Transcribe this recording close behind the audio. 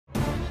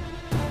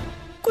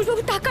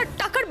কুশবাবু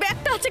টাকার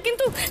ব্যাগটা আছে,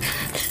 কিন্তু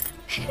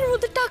এর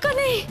মধ্যে টাকা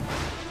নেই।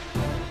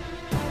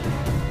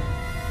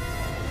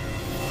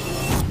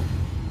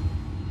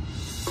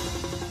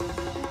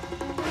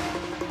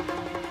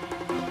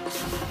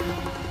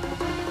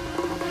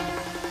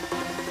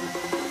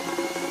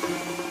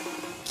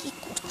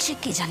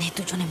 কে জানে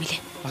দুজনে মিলে।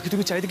 বাকি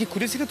তুমি চারিদিকে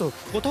খুঁজেছিলে তো,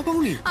 কোথাও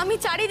পাওনি? আমি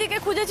চারিদিকে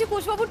খুঁজেছি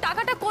কুশবাবু,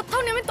 টাকাটা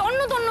কোথাও নেই। আমি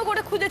তন্ন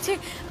করে খুঁজেছি।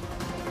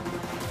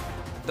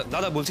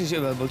 দাদা বলছি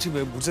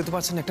বুঝতে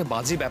পারছেন একটা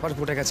বাজে ব্যাপার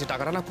ঘটে গেছে,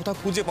 টাকাটা না কোথাও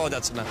খুঁজে পাওয়া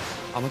যাচ্ছে না।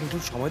 আমাকে একটু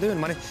সময় দেবেন?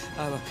 মানে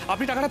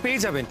আপনি টাকাটা পেয়ে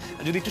যাবেন,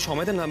 যদি একটু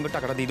সময় দেন আমি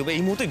টাকাটা দিয়ে দেবো।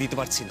 এই মুহূর্তে দিতে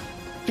পারছি না।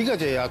 ঠিক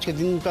আছে, আজকে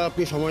দিনটা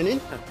আপনি সময় নিন,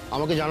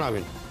 আমাকে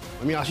জানাবেন,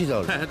 আমি আসি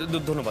তাহলে। হ্যাঁ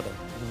ধন্যবাদ।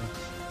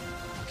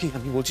 কি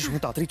আমি বলছি শুনে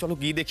তাড়াতাড়ি চলো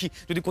গিয়ে দেখি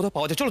যদি কোথাও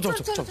পাওয়া যায়। চলো চলো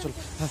চলো চলো।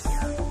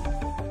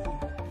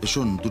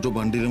 শোন, দুটো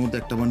বান্ডিলের মধ্যে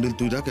একটা বান্ডিল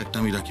তুই রাখ, একটা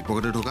আমি রাখি,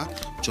 পকেটে ঢোকা।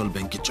 চল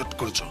ব্যাংকে চট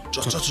করে চল।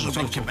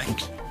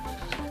 ব্যাংকে।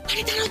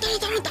 আরে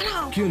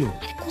দাঁড়াও। কি হলো?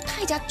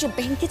 কোথায় যাচ্ছ?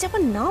 ব্যাংকে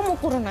যাবার নামও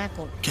করো না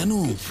এখন। কেন?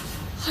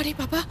 আরে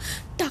বাবা,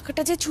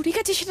 টাকাটা যে চুরি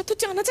গেছে সেটা তো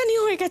জানাজানি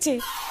হয়ে গেছে।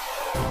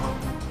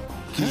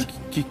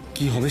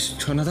 কি হবে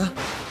সোনাদা?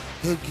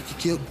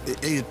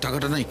 এই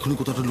টাকাটা না এক্ষুনি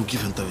কোথাও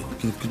লুকিয়ে ফেলতে হবে,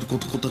 কিন্তু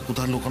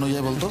কোথায় লুকানো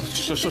যায় বলতো?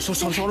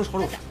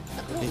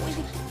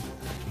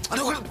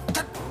 আরে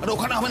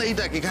ওখানে আমার এই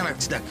দেখ, এখানে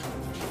রাখছি দেখ।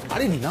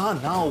 আরে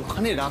না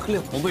ওখানে রাখলে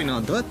হবে না।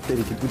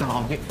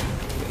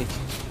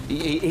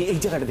 এই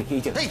জায়গাটা দেখি,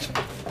 এই জায়গায়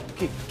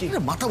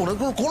মাথা মনে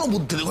কোনো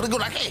বুদ্ধি নেই, ওখানে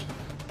কেউ রাখে?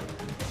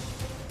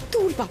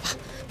 তোর বাবা,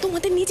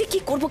 তোমাদের নিজে কি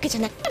করবো কে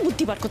জানে, একটা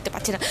বুদ্ধি বার করতে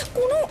পারছে না।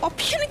 কোনো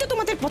অপশনই তো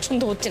তোমাদের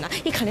পছন্দ হচ্ছে না।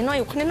 এখানে নয়,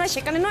 ওখানে নয়,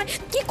 সেখানে নয়,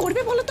 কি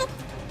করবে বলো তো?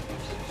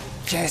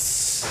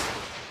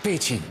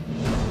 পেয়েছি,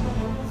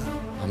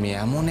 আমি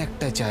এমন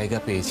একটা জায়গা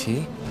পেয়েছি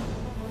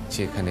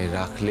যেখানে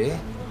রাখলে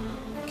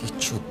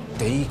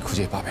কিছুতেই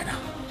খুঁজে পাবে না।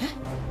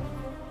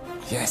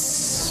 ইয়েস।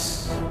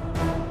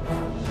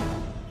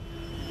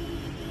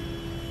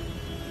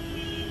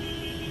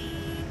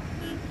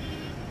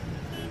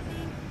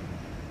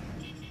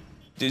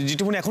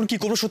 যেটুকুনি এখন কি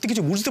করবো সত্যি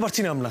কিছু বুঝতে পারছি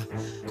না। আমরা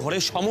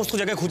ঘরের সমস্ত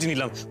জায়গায় খুঁজে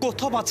নিলাম,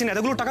 কোথাও পাচ্ছি না।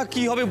 এতগুলো টাকা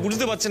কি হবে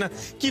বুঝতে পারছি না।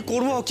 কি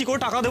করবো, কি করে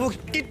টাকা দেবো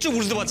কিচ্ছু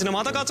বুঝতে পারছি না,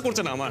 মাথা কাজ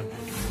করছে না আমার।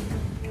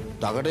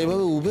 টাকাটা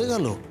এইভাবে উবে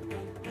গেল?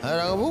 হ্যাঁ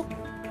রাঙাবু,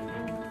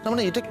 না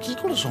মানে এটা কি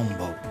করে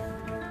সম্ভব?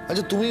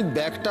 আচ্ছা তুমি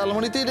ব্যাগটা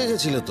আলমারিতেই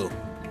রেখেছিলে তো?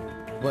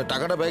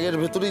 টাকাটা ব্যাগের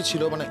ভেতরেই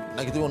ছিল মানে,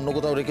 নাকি তুমি অন্য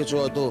কোথাও রেখেছো,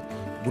 হয়তো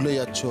ভুলে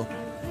যাচ্ছ?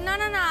 না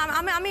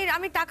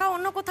আমি টাকা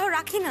অন্য কোথাও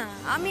রাখি না।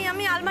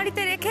 আমি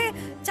আলমারিতে রেখে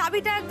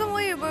চাবিটা একদম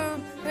ওই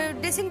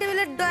ড্রেসিং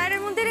টেবিলের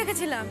ড্রয়ারের মধ্যে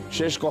রেখেছিলাম।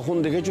 শেষ কখন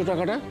দেখেছো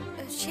টাকাটা?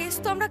 শেষ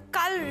তো আমরা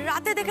কাল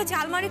রাতে দেখেছি,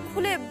 আলমারি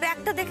খুলে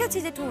ব্যাগটা দেখেছি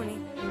জেঠুমনি।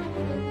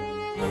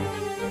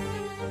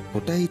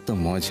 ওটাই তো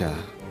মজা,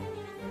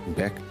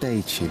 ব্যাগটাই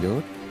ছিল,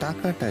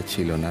 টাকাটা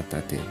ছিল না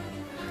তাতে।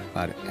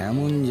 আর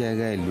এমন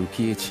জায়গায়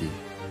লুকিয়েছি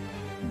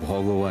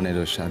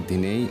ভগবানেরও সাধ্য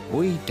নেই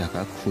ওই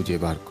টাকা খুঁজে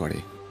বার করে।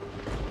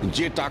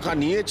 যে টাকা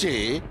নিয়েছে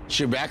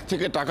সে ব্যাগ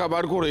থেকে টাকা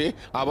বার করে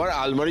আবার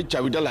আলমারির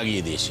চাবিটা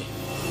লাগিয়ে দিয়েছে।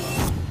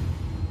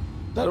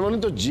 তার মানে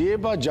তো যে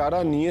বা যারা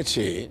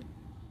নিয়েছে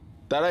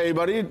তারা এই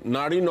বাড়ির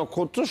নারী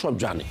নক্ষত্র সব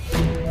জানে।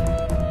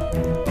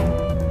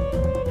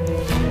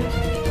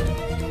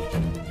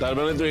 তার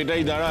মানে তো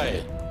এটাই দাঁড়ায়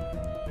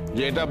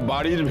যে এটা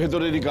বাড়ির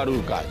ভেতরেরই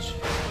কারুর কাজ।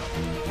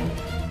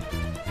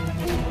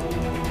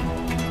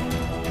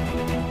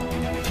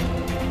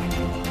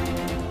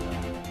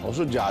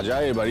 অবশ্য যা যা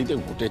এ বাড়িতে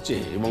ঘটেছে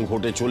এবং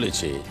ঘটে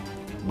চলেছে,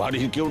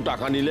 বাড়ির কেউ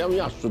টাকা নিলে আমি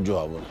আশ্চর্য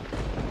হব না।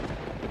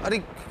 আরে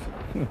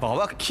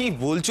বাবা কি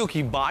বলছো, কি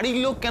বাড়ির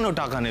লোক কেন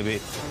টাকা নেবে?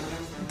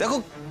 দেখো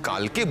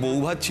কালকে বউ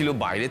ভাত ছিল,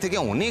 বাইরে থেকে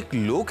অনেক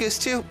লোক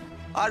এসছে,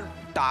 আর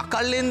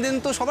টাকার লেনদেন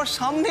তো সবার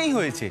সামনেই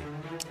হয়েছে।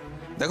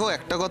 দেখো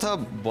একটা কথা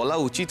বলা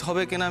উচিত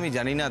হবে কিনা আমি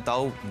জানি না,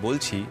 তাও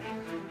বলছি,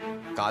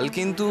 কাল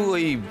কিন্তু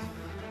ওই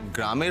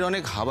গ্রামের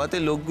অনেক হাবাতে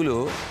লোকগুলো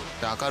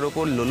টাকার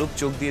ওপর লোলুপ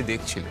চোখ দিয়ে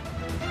দেখছিল।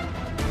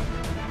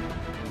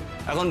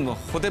 এখন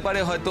হতে পারে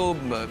হয়তো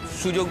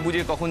সুযোগ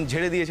বুঝে কখন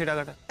ঝেড়ে দিয়েছে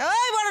টাকাটা।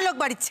 এই বড় লোক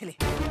বাড়ির ছেলে,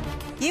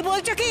 কি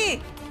বলছো কি?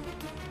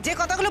 যে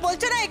কথাগুলো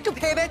বলছো না, একটু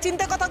ভেবে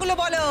চিন্তে কথাগুলো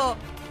বলো,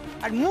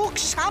 আর মুখ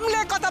সামলে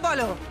কথা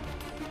বলো।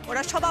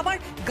 ওরা সব আমার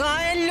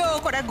গায়ের লোক,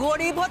 ওরা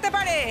গরিব হতে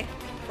পারে,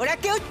 ওরা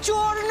কেউ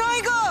চোর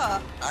নয় গো।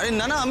 আরে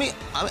না না, আমি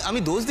আমি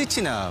দোষ দিচ্ছি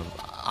না,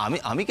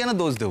 আমি কেন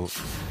দোষ দেব?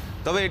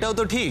 তবে এটাও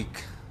তো ঠিক,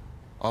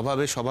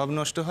 অভাবে স্বভাব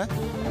নষ্ট হয়।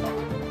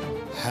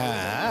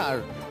 হ্যাঁ,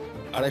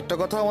 আর একটা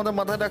কথা আমাদের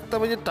মাথায় রাখতে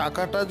হবে যে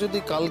টাকাটা যদি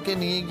কালকে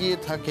নিয়ে গিয়ে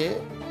থাকে,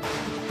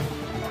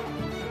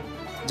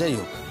 যাই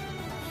হোক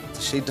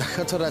সেই টাকা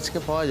তো আজকে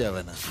পাওয়া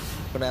যাবে না,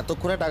 কারণ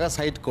এতক্ষণে টাকা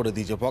সাইড করে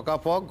দিয়েছে,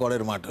 পকাপক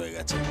গড়ের মাঠ হয়ে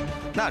গেছে।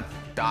 না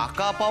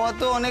টাকা পাওয়া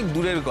তো অনেক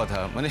দূরের কথা,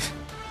 মানে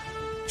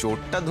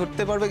চোরটা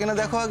ধরতে পারবে কিনা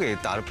দেখো আগে,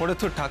 তারপরে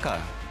তো টাকা।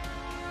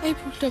 এই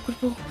ভুলটা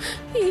করবো,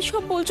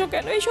 এইসব বলছো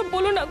কেন? এইসব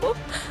বলো না গো।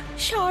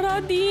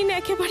 সারাদিন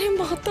একেবারে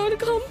মাথার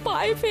ঘাম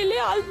পায়ে ফেলে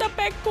আলতা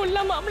প্যাক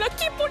করলাম আমরা।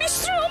 কি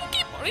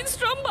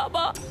পরিশ্রম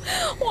বাবা!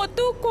 অত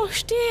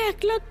কষ্টে 1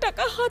 লাখ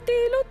টাকা হাতে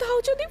এলো, তাও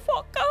যদি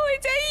ফক্কা হয়ে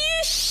যায়।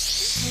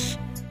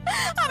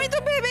 আমি তো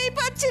ভেবেই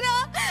পাচ্ছি না,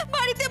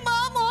 বাড়িতে মা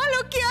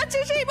মহালক্ষ্মী আছে,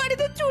 সেই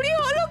বাড়িতে চুরি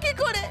হলো কি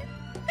করে?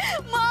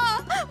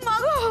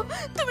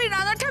 আমি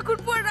রাঙা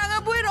ঠাকুরপো আর রাঙা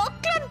বউয়ের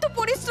অক্লান্ত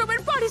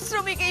পরিশ্রমের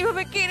পারিশ্রমিক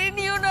এইভাবে কেড়ে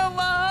নিও না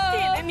মা,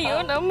 কেড়ে নিও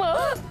না মা।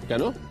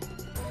 কেন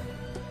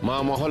মা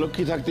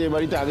মহালক্ষ্মী থাকতে এ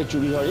বাড়িতে আগে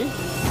চুরি হয়নি?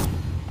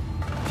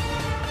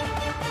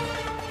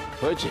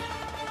 হয়েছে,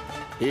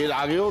 এর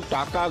আগেও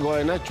টাকা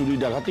গয়না চুরি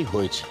ডাকাতি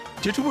হয়েছে।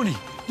 জেঠুমণি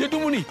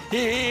জেঠুমণি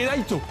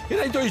এরাই তো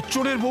এই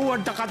চোরের বউ আর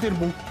ডাকাতের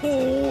বউ,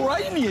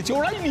 ওরাই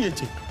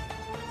নিয়েছে।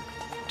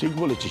 ঠিক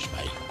বলেছিস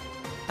ভাই,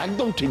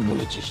 একদম ঠিক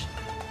বলেছিস।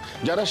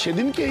 যারা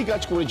সেদিনকে এই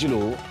কাজ করেছিল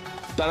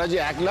তারা যে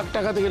 1 লাখ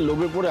টাকা থেকে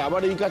লোভে পড়ে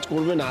আবার এই কাজ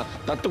করবে না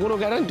তার তো কোনো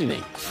গ্যারান্টি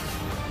নেই।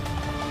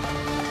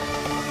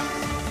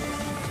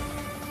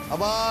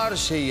 আবার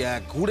সেই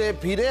এক ঘুরে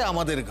ফিরে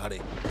আমাদের ঘাড়ে।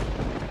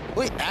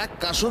 ওই এক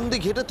কাসন্দি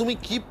ঘেটে তুমি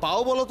কি পাও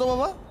বলো তো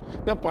বাবা?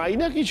 না, পাই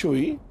না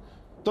কিছুই,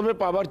 তবে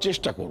পাবার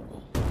চেষ্টা করব।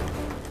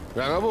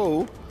 রাঙা বউ,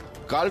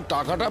 কাল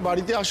টাকাটা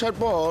বাড়িতে আসার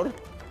পর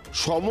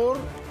সমর,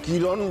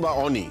 কিরণ বা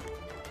অনি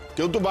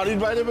কেউ তো বাড়ির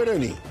বাইরে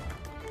বেরোয়নি,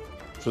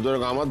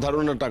 সুতরাং আমার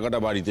ধারণা টাকাটা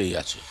বাড়িতেই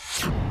আছে।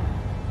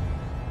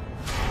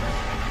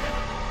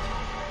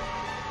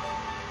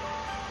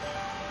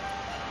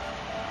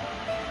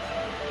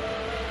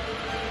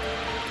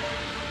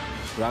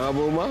 রাঙা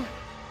বৌমা,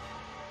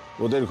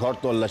 ওদের ঘর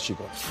তল্লাশি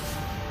কর।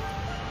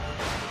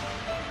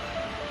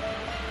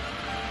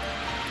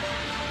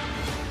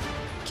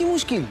 কি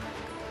মুশকিল,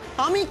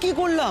 আমি কি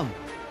করলাম?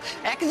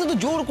 একে তো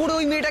জোর করে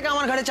ওই মেয়েটাকে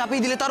আমার ঘাড়ে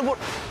চাপিয়ে দিলে, তারপর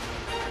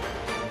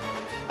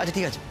আচ্ছা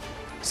ঠিক আছে,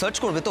 সার্চ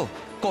করবে তো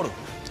করো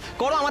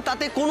করো, আমার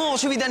তাতে কোনো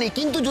অসুবিধা নেই,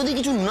 কিন্তু যদি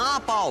কিছু না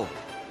পাও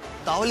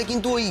তাহলে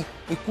কিন্তু ওই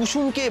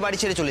কুসুমকে বাড়ি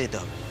ছেড়ে চলে যেতে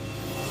হবে।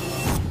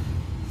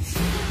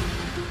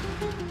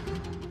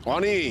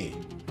 অনি,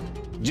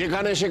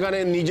 যেখানে সেখানে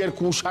নিজের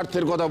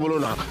কুস্বার্থের কথা বলো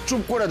না,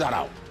 চুপ করে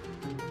দাঁড়াও।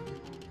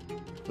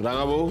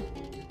 রাঙা বউ,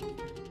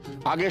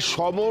 আগে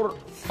সমর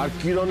আর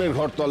কিরণের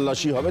ঘর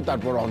তল্লাশি হবে,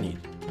 তারপর অনির,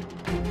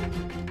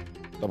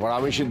 তারপর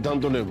আমি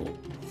সিদ্ধান্ত নেব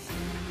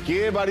কে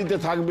বাড়িতে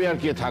থাকবে আর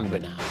কে থাকবে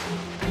না।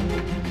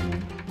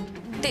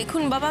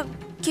 দেখুন বাবা,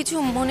 কিছু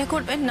মনে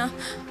করবেন না,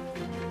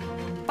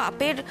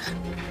 পাপের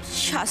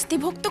শাস্তি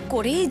ভোগ তো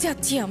করেই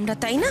যাচ্ছি আমরা,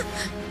 তাই না?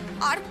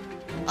 আর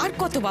আর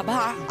কত বাবা,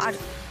 আর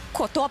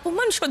কত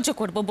অপমান সহ্য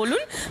করব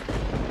বলুন?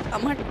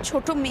 আমার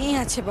ছোট মেয়ে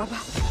আছে বাবা,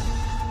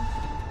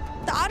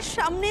 তার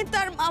সামনে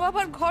তার মা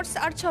বাবার ঘর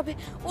সার্চ হবে,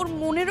 ওর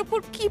মনের উপর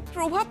কি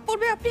প্রভাব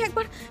পড়বে আপনি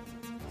একবার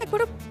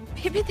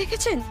ভেবে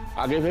দেখেছেন?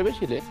 আগে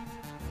ভেবেছিলে?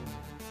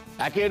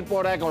 একের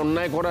পর এক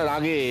অন্যায় করার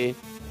আগে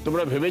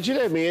তোমরা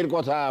ভেবেছিলে মেয়ের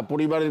কথা,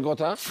 পরিবারের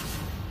কথা?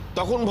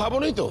 তখন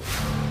ভাবোনি তো,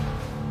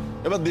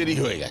 এবার দেরি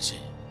হয়ে গেছে।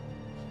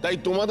 তাই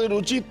তোমাদের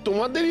উচিত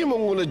তোমাদেরই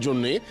মঙ্গলের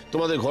জন্য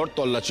তোমাদের ঘর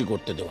তল্লাশি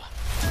করতে দেওয়া।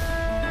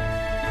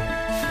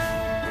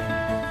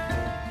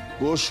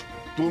 কোষ,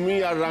 তুমি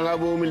আর রাঙা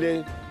বউ মিলে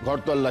ঘর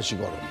তল্লাশি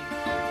করো,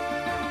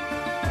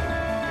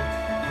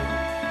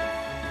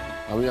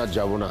 আমি আর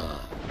যাব না।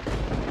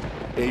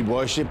 এই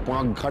বয়সে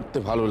পাঁক ঘাটতে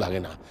ভালো লাগে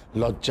না,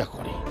 লজ্জা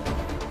করে।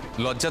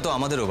 লজ্জা তো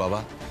আমাদেরও বাবা,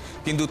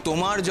 কিন্তু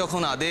তোমার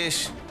যখন আদেশ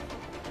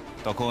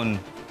তখন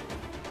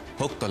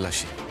হোক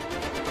তল্লাশি।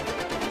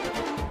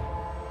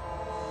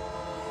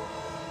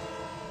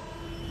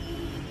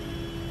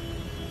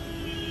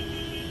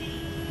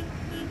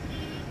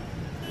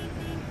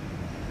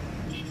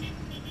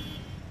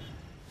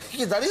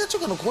 কি দাঁড়িয়ে আছো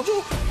কেন? খোঁজো,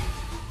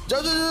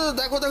 যাও যাও যাও,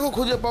 দেখো দেখো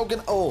খুঁজে পাও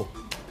কেন। ও,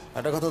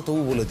 একটা কথা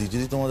তবু বলে দিই,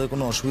 যদি তোমাদের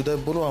কোনো অসুবিধায়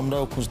বলো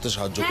আমরাও খুঁজতে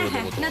সাহায্য করে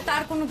দেবো। না,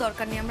 তার কোনো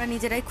দরকার নেই, আমরা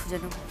নিজেরাই খুঁজে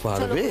নেব।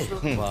 পারবে?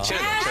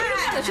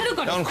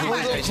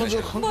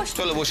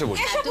 চলো বসে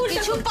বসে। এত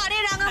কিছু পারে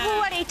রাঙা বউ,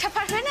 আর এইটা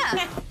পারবে না?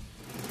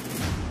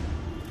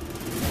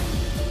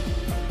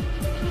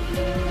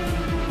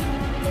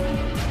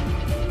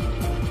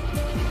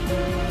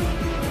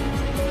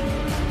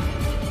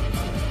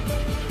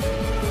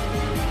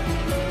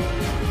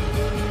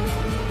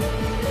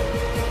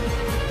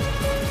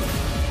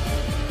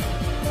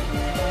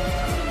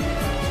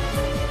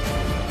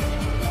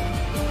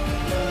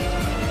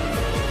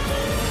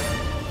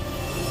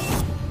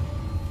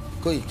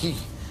 কই কি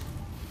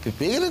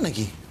পেয়ে গেলে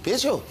নাকি?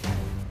 পেয়েছো?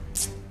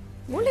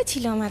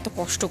 বলেছিলাম এত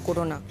কষ্ট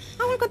করো না,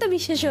 আমার কথা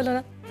বিশ্বাস হলো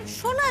না।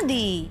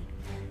 সোনাদি,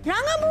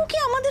 রাঙা বউ কি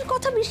আমাদের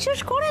কথা বিশ্বাস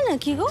করে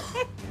নাকি গো?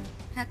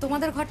 হ্যাঁ,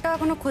 তোমাদের ঘরটা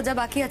এখনো খোঁজা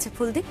বাকি আছে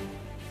ফুলদি,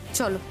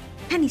 চলো।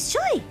 হ্যাঁ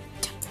নিশ্চয়ই,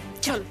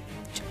 চলো।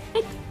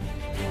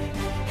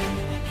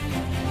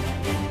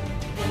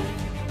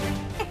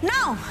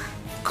 নাও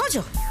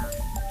খোঁজো,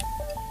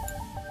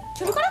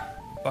 শুরু করো।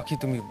 পাখি,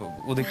 তুমি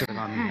ওদিকটা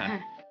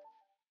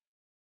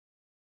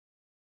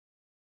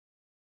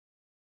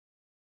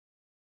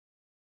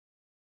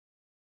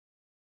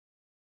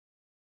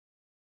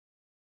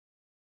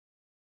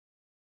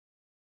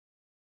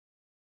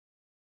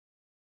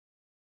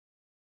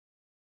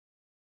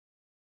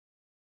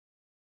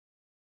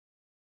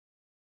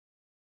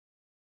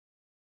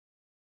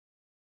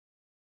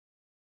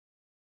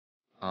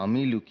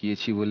আমি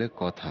লুকিয়েছি বলে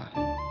কথা,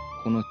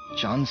 কোনো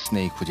চান্স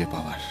নেই খুঁজে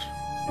পাওয়ার।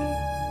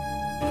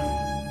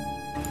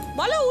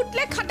 বলো,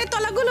 উঠলে খাটের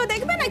তলাগুলো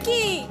দেখবে নাকি?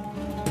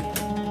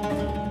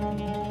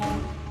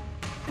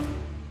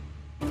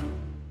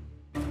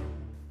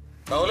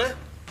 তাহলে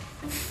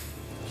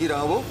কি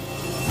রাঙাবো?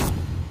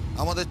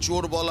 আমাদের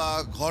চোর বলা,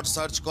 ঘর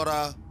সার্চ করা,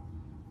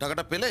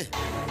 টাকাটা পেলে?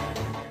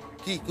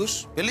 কি কুশ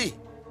পেলি?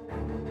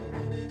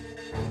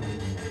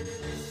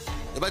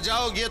 এবার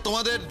যাও গিয়ে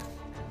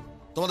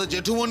তোমাদের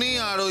জেঠুমনি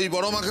আর ওই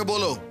বড় মাকে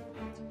বলো,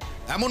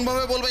 এমন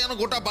ভাবে বলবে যেন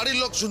গোটা বাড়ির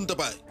লোক শুনতে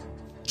পায়,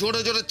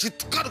 জোরে জোরে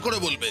চিৎকার করে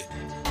বলবে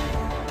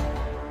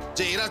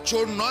যে এরা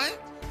চোর নয়,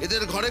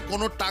 এদের ঘরে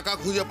কোনো টাকা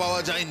খুঁজে পাওয়া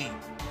যায়নি।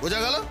 বোঝা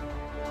গেল?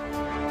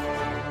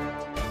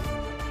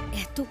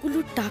 এতগুলো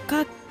টাকা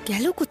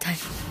গেল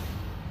কোথায়?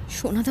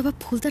 সোনাদা বা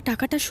ফুলদা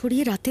টাকাটা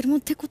সরিয়ে রাতের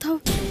মধ্যে কোথাও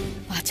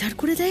পাচার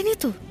করে দেয়নি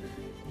তো?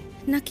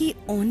 নাকি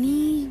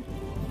অনি?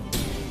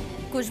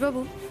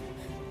 কুশবাবু,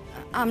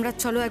 আমরা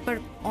চলো একবার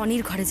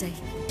অনির ঘরে যাই।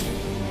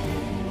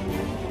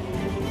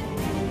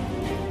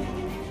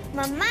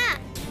 মাম্মা,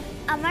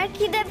 আমার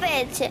খিদে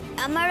পেয়েছে,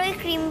 আমার ওই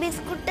ক্রিম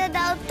বিস্কুটটা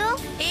দাও তো।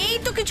 এই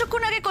তো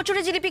কিছুক্ষণ আগে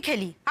কচুরি জিলিপি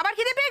খেলি, আবার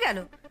খিদে পেয়ে গেল?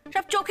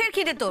 সব চোখের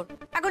খিদে তোর,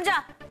 এখন যা।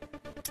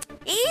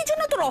 এই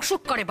জন্য তোর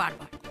অসুখ করে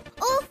বারবার।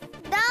 উফ,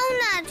 দাও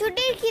না,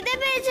 ছুটির খিদে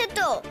পেয়েছে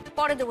তো।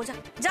 পরে দেবো, যা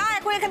যা,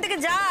 এখন এখান থেকে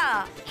যা।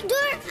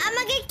 দূর,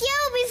 আমাকে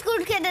কেউ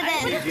বিস্কুট খেতে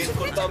দেন।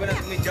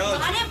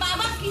 আরে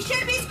বাবা,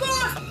 কিসের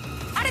বিস্কুট?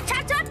 আরে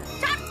ছাড় ছাড়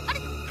ছাড়।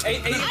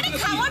 আরে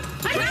খাওয়ার,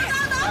 আরে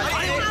দাও দাও,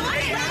 আরে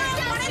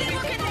পরে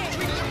দেবো খেতে।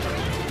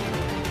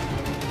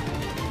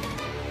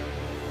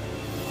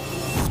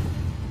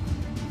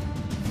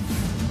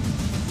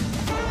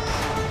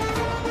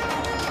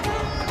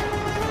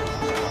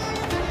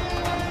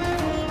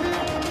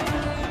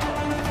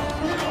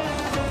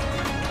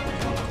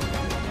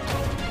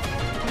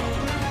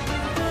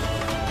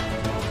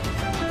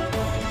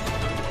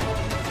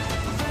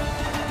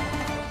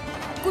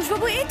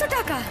 কুশবাবু, এই তো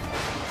টাকা।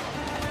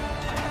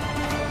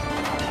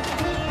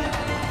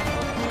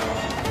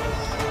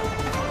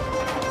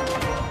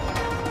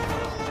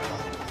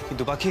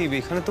 কিন্তু পাখি,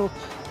 এখানে তো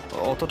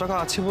অত টাকা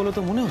আছে বলে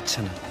তো মনে হচ্ছে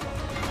না।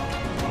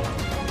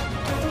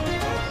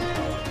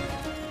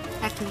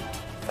 এক মিনিট।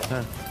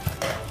 হ্যাঁ,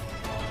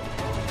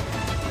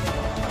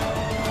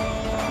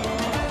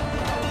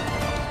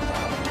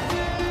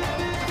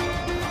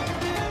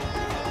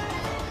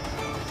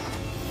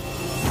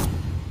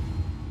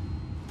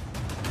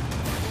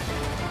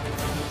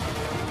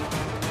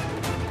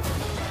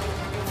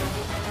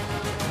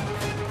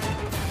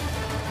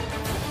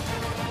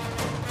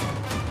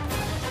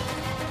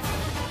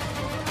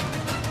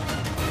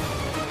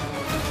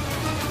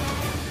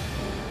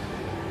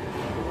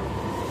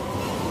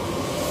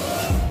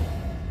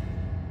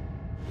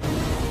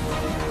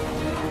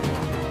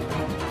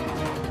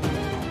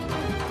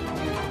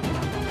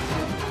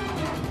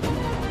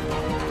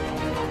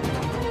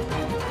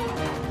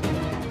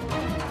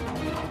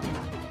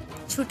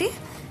 ছুটি,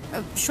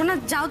 শোনা,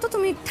 যাও তো,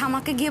 তুমি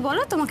ঠামাকে গিয়ে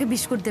বলো তোমাকে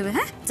বিস্কুট দেবে।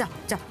 হ্যাঁ, যাও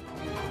যাও।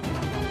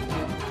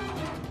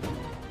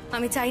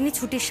 আমি চাইনি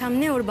ছুটির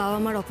সামনে ওর বাবা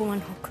মার অপমান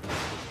হোক।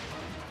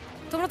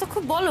 তোমরা তো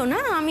খুব বলো না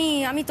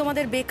আমি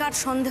তোমাদের বেকার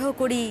সন্দেহ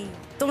করি,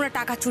 তোমরা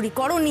টাকা চুরি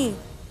করোনি।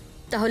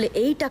 তাহলে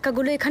এই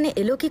টাকাগুলো এখানে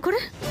এলো কি করে?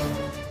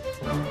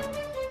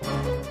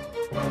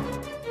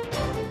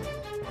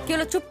 কি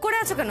হলো, চুপ করে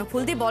আছো কেন?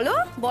 ফুলদি, বলো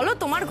বলো,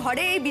 তোমার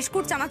ঘরে এই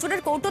বিস্কুট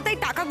চানাচুরের কৌটোতেই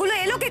টাকাগুলো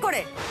এলো কি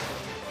করে?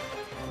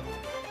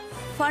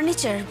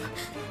 ফার্নিচার,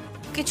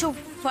 কিছু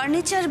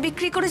ফার্নিচার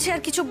বিক্রি করেছে,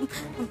 আর কিছু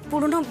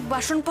পুরনো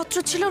বাসনপত্র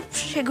ছিল,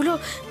 সেগুলো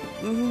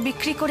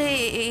বিক্রি করে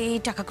এই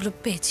টাকাগুলো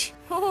পেয়েছি।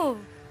 ও,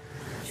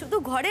 শুধু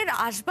ঘরের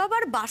আসবাব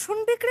আর বাসন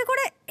বিক্রি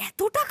করে এত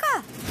টাকা?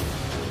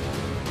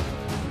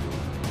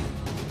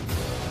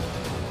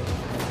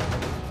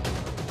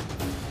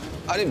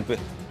 আরে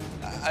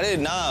আরে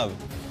না,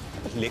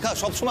 লেখা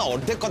সবসময়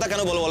অর্ধেক কথা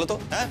কেন বলো বলো তো?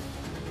 হ্যাঁ,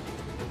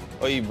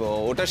 ওই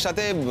ওটার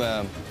সাথে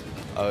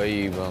ওই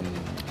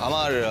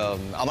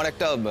আমার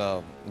একটা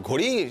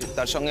ঘড়ি,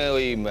 তার সঙ্গে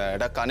ওই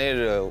একটা কানের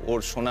ওর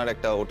সোনার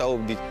একটা, ওটাও।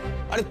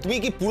 আরে তুমি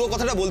কি পুরো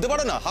কথাটা বলতে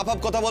পারো না? হাফ হাফ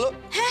কথা বলো।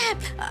 হ্যাঁ,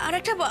 আর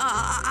একটা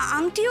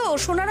আংটিও,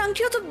 সোনার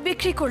আংটিও তো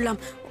বিক্রি করলাম।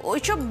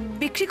 ওইসব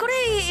বিক্রি করে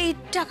এই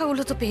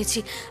টাকাগুলো তো পেয়েছি।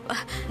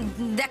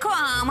 দেখো,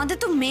 আমাদের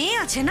তো মেয়ে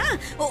আছে না,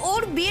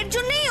 ওর বিয়ের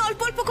জন্যই অল্প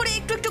অল্প করে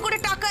একটু একটু করে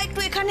টাকা, একটু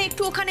এখানে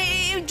একটু ওখানে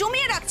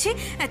জমিয়ে রাখছি।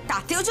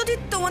 তাতেও যদি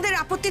তোমাদের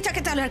আপত্তি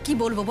থাকে তাহলে আর কি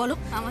বলবো বলো?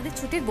 আমাদের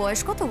ছুটির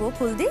বয়স কত গো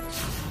ফুলদি?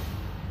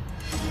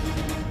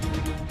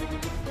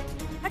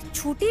 আর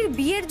ছুটির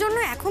বিয়ের জন্য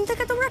এখন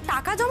থেকে তোমরা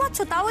টাকা জমাচ্ছ,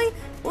 তাও ওই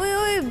ওই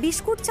ওই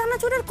বিস্কুট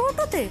চানাচুরের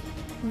কৌটোতে?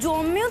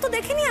 জন্মেও তো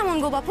দেখিনি এমন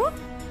গো বাপু।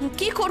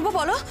 কি করব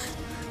বলো,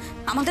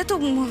 আমাদের তো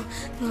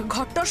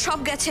ঘরটর সব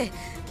গেছে,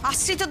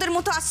 আশ্রিতদের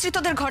মতো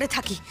আশ্রিতদের ঘরে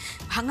থাকি।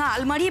 ভাঙা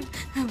আলমারি,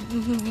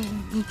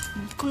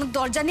 কোনো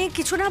দরজা নেই,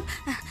 কিছু না।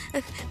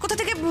 কোথা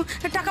থেকে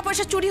টাকা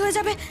পয়সা চুরি হয়ে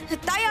যাবে,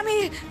 তাই আমি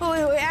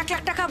 1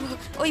 লাখ টাকা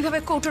ওইভাবে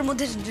কৌটোর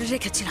মধ্যে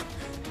রেখেছিলাম।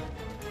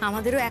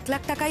 আমাদেরও 1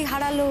 লাখ টাকাই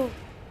হারালো,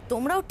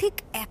 তোমরাও ঠিক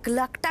 1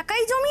 লাখ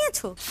টাকাই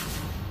জমিয়েছো।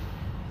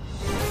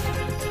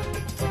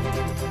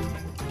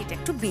 এটা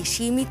একটু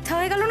বেশি মিথ্যা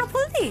হয়ে গেল না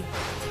ফুলদি?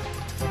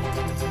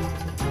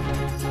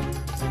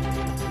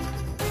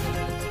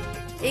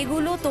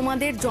 এগুলো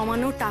তোমাদের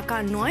জমানো টাকা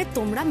নয়,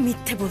 তোমরা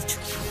মিথ্যে বলছো।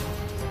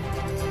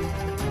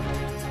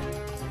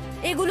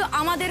 এগুলো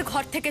আমাদের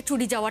ঘর থেকে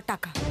চুরি যাওয়া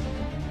টাকা।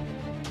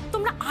 তোমরা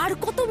তোমরা আর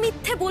কত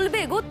মিথ্যে বলবে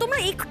গো? তোমরা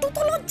একটু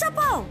তো লজ্জা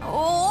পাও।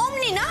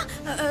 অমনি না,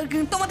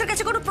 তোমাদের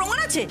কাছে কোনো প্রমাণ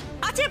আছে?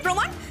 আছে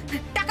প্রমাণ?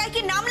 টাকায় কি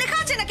নাম লেখা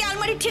আছে নাকি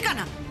আলমারির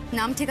ঠিকানা?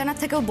 নাম ঠিকানার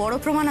থেকেও বড়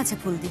প্রমাণ আছে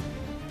ফুলদি।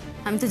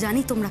 আমি তো জানি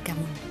তোমরা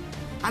কেমন।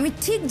 আমি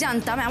ঠিক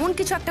জানতাম এমন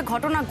কিছু একটা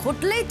ঘটনা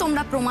ঘটলেই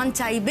তোমরা প্রমাণ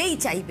চাইবেই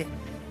চাইবে,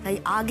 তাই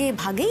আগে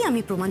ভাগেই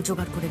আমি প্রমাণ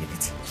জোগাড় করে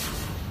রেখেছি।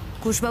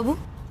 কুশবাবু,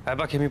 হ্যাঁ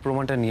পাখি, আমি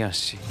প্রমাণটা নিয়ে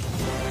আসছি।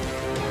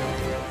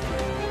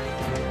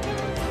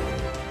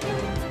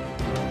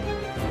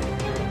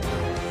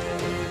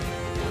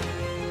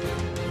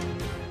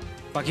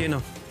 পাখি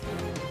নাও।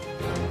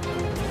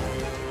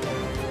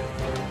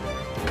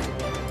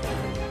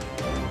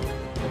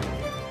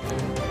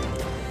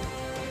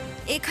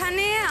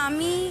 এখানে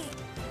আমি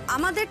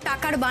আমাদের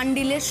টাকার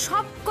বান্ডিলের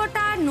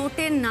সবকটা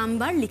নোটের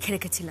নাম্বার লিখে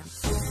রেখেছিলাম।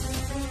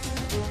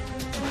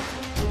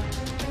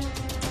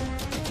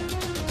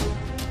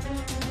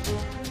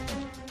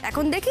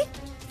 এখন দেখি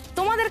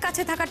তোমাদের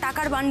কাছে থাকা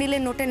টাকার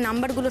বান্ডিলের নোটের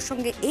নাম্বারগুলোর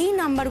সঙ্গে এই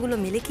নাম্বারগুলো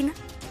মেলে কিনা।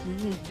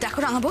 দেখো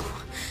রাঙাবো,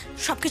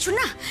 সবকিছু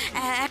না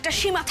একটা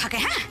সীমা থাকে।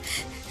 হ্যাঁ,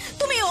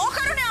 তুমি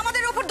অকারণে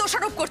আমাদের ওপর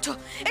দোষারোপ করছো।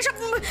 এসব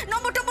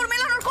নম্বর টম্বর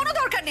মেলানোর কোনো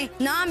দরকার নেই।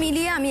 না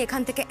মিলিয়ে আমি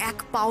এখান থেকে এক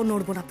পাও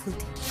নড়বো না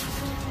ফুলদি।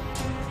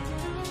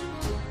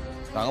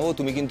 রাঙাবু,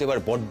 তুমি কিন্তু এবার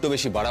বড্ড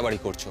বেশি বাড়াবাড়ি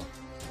করছো।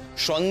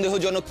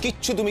 সন্দেহজনক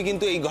কিচ্ছু তুমি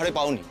কিন্তু এই ঘরে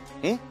পাওনি।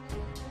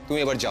 তুমি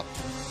এবার যাও।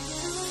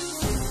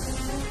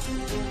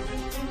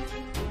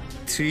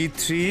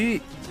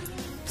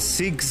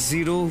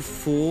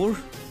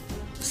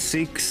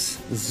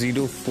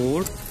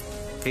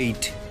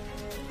 33604604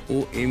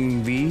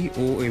 OMV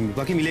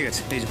বাকি মিলে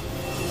গেছে। এই যে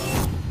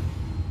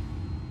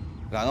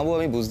রাঙাবু,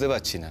 আমি বুঝতে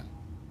পারছি না।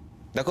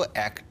 দেখো,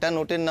 একটা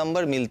নোটের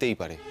নাম্বার মিলতেই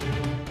পারে,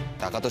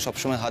 টাকা তো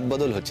সবসময় হাত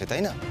বদল হচ্ছে,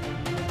 তাই না?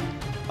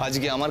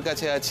 আজকে আমার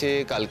কাছে আছে,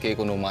 কালকে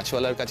কোনো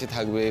মাছওয়ালার কাছে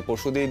থাকবে,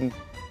 পরশুদিন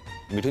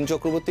মিঠুন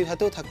চক্রবর্তীর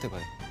হাতেও থাকতে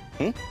পারে।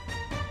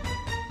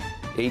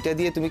 এইটা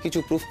দিয়ে তুমি কিছু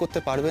প্রুফ করতে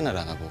পারবে না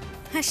রাঙাবু।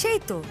 হ্যাঁ, সেই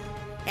তো,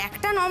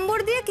 একটা নম্বর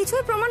দিয়ে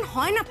কিছুই প্রমাণ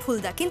হয় না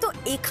ফুলদা। কিন্তু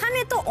এখানে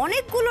তো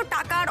অনেকগুলো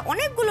টাকার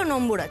অনেকগুলো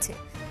নম্বর আছে,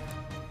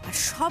 আর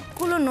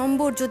সবগুলো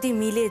নম্বর যদি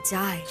মিলে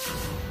যায়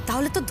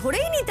তাহলে তো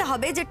ধরেই নিতে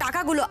হবে যে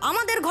টাকাগুলো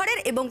আমাদের ঘরের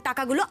এবং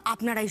টাকাগুলো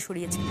আপনারাই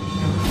সরিয়েছেন।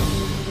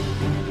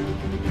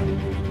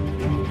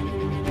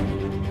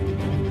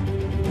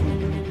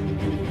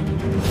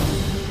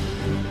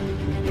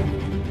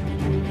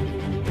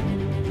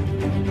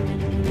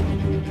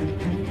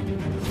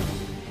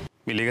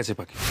 মিলে গেছে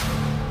পাখি।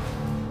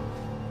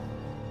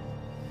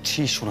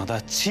 ছি সোনাদা,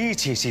 ছি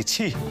ছি ছি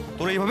ছি,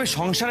 তোরা এইভাবে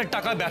সংসারের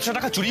টাকা, ব্যবসা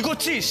টাকা চুরি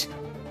করছিস?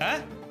 হ্যাঁ,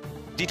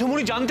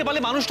 জেঠুমুনি জানতে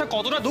পারলে মানুষটা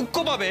কতটা দুঃখ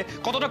পাবে,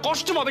 কতটা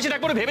কষ্ট পাবে, সেটা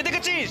একবার ভেবে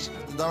দেখেছিস?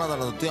 দাঁড়া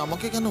দাঁড়া, তুই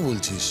আমাকে কেন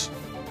বলছিস?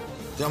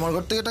 তুই আমার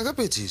ঘর থেকে টাকা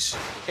পেয়েছিস?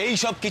 এই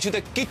সব কিছুতে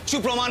কিচ্ছু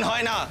প্রমাণ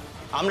হয় না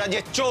আমরা যে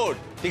চোর,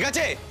 ঠিক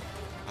আছে?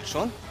 আর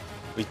শোন,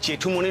 ওই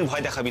জেঠুমনির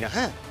ভয় দেখাবি না।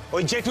 হ্যাঁ,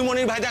 ওই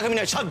জেঠুমনির ভয় দেখাবি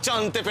না, সব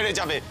জানতে পেরে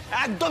যাবে।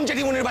 একদম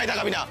জেঠুমনির ভয়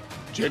দেখাবি না।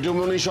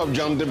 জেঠুমনি সব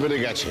জানতে পেরে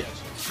গেছে।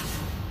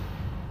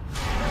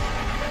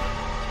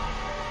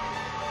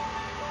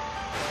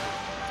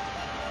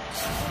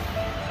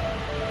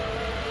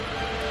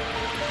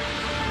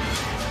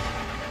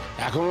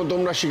 এখনো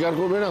তোমরা স্বীকার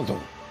করবে না তো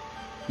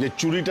যে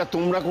চুরিটা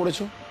তোমরা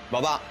করেছো?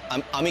 বাবা,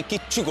 আমি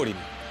কিচ্ছু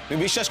করিনি, তুমি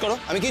বিশ্বাস করো,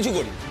 আমি কিছু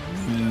করিনি।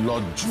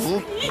 লজ্জ।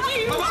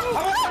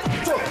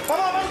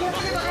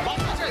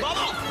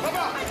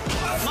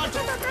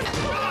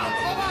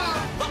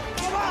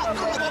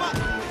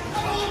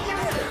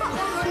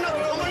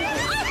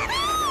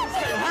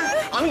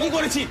 আমি কি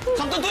করেছি?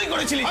 সব তো তুই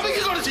করেছিলি। আমি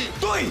কি করেছি?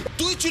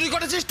 তুই চুরি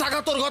করেছিস, টাকা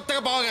তোর ঘর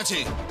থেকে পাওয়া গেছে।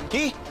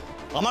 কি?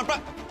 আমার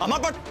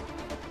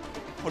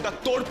ওটা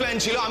তোর প্ল্যান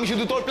ছিল, আমি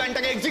শুধু তোর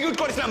প্ল্যানটাকে এক্সিকিউট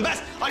করেছিলাম, ব্যাস।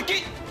 আর কি?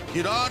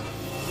 কিরণ,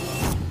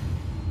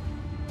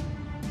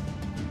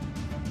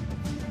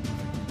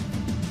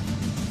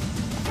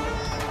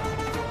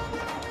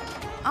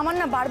 আমার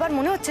না বারবার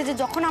মনে হচ্ছে যে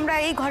যখন আমরা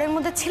এই ঘরের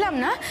মধ্যে ছিলাম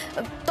না,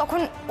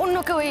 তখন অন্য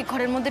কেউ এই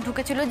ঘরের মধ্যে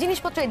ঢুকেছিল,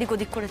 জিনিসপত্র এদিক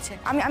ওদিক করেছে।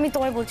 আমি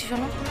তোমায় বলছি,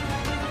 শোনো।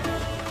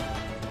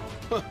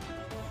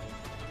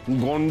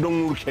 গন্ড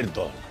মূর্খের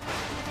দল।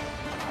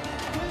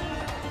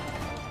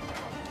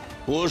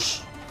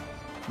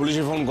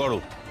 পুলিশে ফোন করো,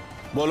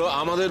 বলো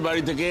আমাদের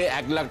বাড়ি থেকে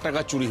 1 লাখ টাকা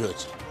চুরি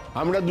হয়েছে,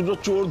 আমরা দুটো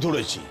চোর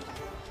ধরেছি,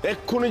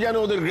 এক্ষুনি যেন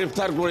ওদের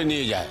গ্রেফতার করে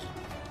নিয়ে যায়।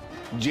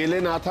 জেলে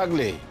না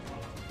থাকলে,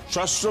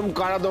 সশ্রম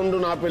কারাদণ্ড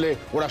না পেলে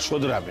ওরা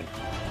শোধরাবে না।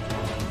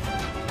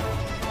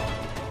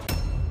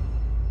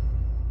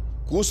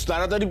 কুছ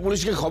তাড়াতাড়ি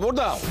পুলিশকে খবর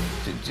দাও।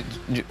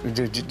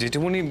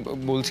 জেঠুমনি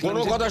বলছি,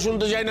 কোনো কথা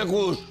শুনতে চাই না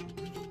কুছ,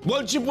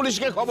 বলছি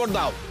পুলিশকে খবর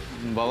দাও।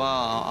 বাবা,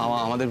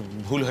 আমাদের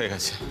ভুল হয়ে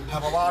গেছে।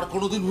 হ্যাঁ বাবা, আর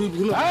কোনোদিন ভুল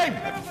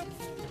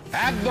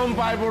একদম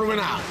পায়ে পড়বে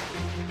না।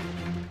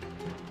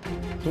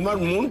 তোমার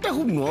মনটা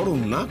খুব নরম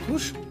না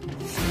খুশ?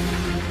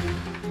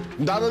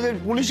 দাদাদের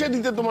পুলিশে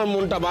দিতে তোমার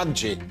মনটা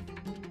বাঁধছে।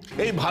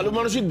 এই ভালো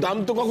মানুষের দাম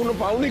তো কখনো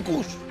পাওনি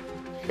কুশ।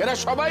 এরা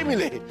সবাই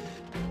মিলে,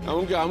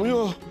 এমনকি আমিও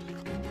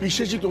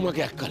পিষেছি তোমাকে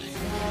এককালে।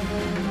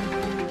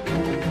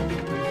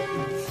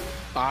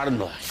 আর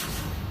নয়,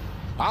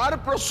 আর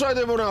প্রশ্রয়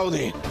দেব না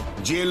ওদের,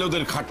 জেল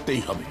ওদের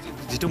খাটতেই হবে।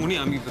 জেঠুমনি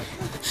আমি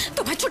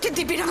তোমার ছুটির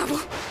দিব্যি রাঙাবো।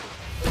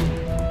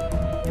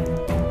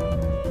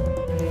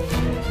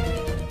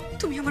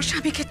 তুমি আমার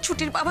স্বামীকে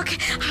ছুটির বাবাকে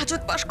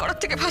হাজত পাশ করার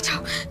থেকে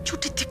বাঁচাও।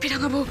 ছুটির দিব্যি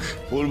রাঙাবো।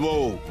 বলবো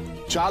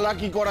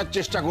চালাকি করার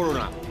চেষ্টা করো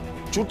না।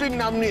 ছুটির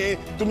নাম নিয়ে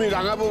তুমি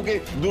রাঙা বউকে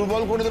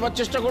দুর্বল করে দেবার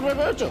চেষ্টা করবে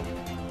ভেবেছো?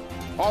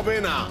 হবে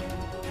না।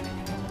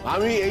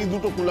 আমি এই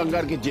দুটো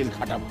কুলাঙ্গারকে জেল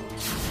খাটাবো।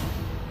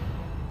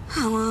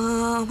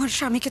 আমার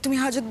স্বামীকে তুমি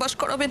হাজত বাস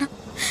করাবে না।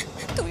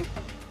 তুমি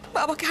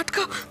বাবাকে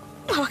আটকাও,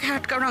 বাবাকে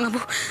আটকাও রাঙাবো।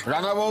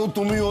 রাঙা বউ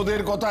তুমি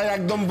ওদের কথায়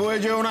একদম বয়ে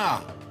যেও না।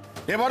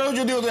 এবারেও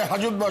যদি ওদের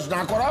হাজত বাস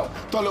না করাও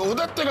তাহলে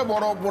ওদের থেকে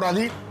বড়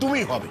অপরাধী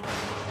তুমি হবে।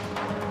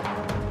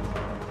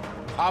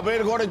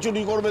 আবের ঘরে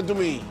চুরি করবে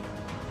তুমি।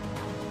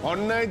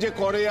 অন্যায় যে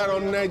করে আর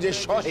অন্যায় যে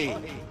সহে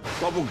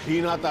তবু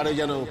ঘৃণা তারে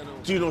যেন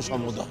তৃণ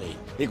সমুদয়,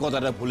 এই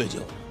কথাটা ভুলে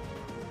যেও।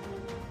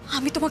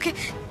 আমি তোমাকে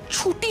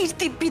ছুটির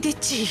দিব্যি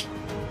দিচ্ছি।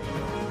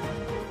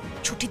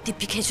 ছুটির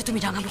দিব্যি খেয়েছো তুমি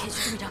রাঙাবো।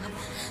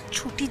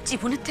 ছুটির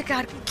জীবনের থেকে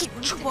আর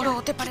কিচ্ছু বড়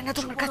হতে পারে না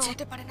তোমার কাছে,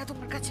 হতে পারে না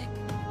তোমার কাছে।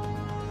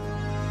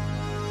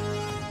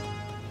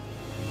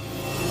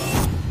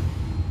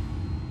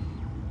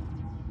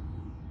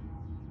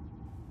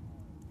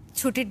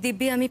 ছুটির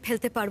দিব্যি আমি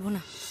ফেলতে পারবো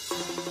না।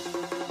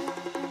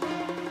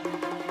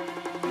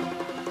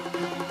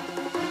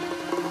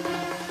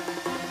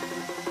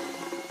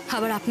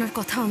 আবার আপনার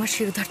কথা আমার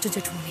শিরোধার্য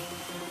জেঠুমনি,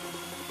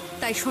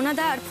 তাই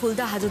সোনাদা আর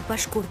ফুলদা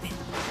হাজতবাস করবে।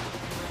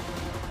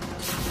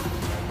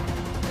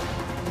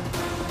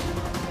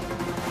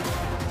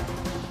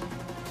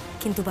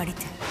 কিন্তু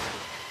বাড়িতে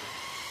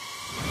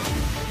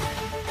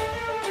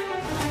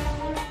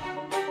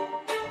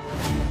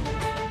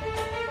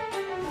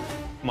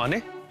মানে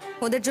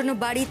ওদের জন্য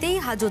বাড়িতেই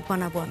হাজত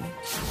বানাবো আমি।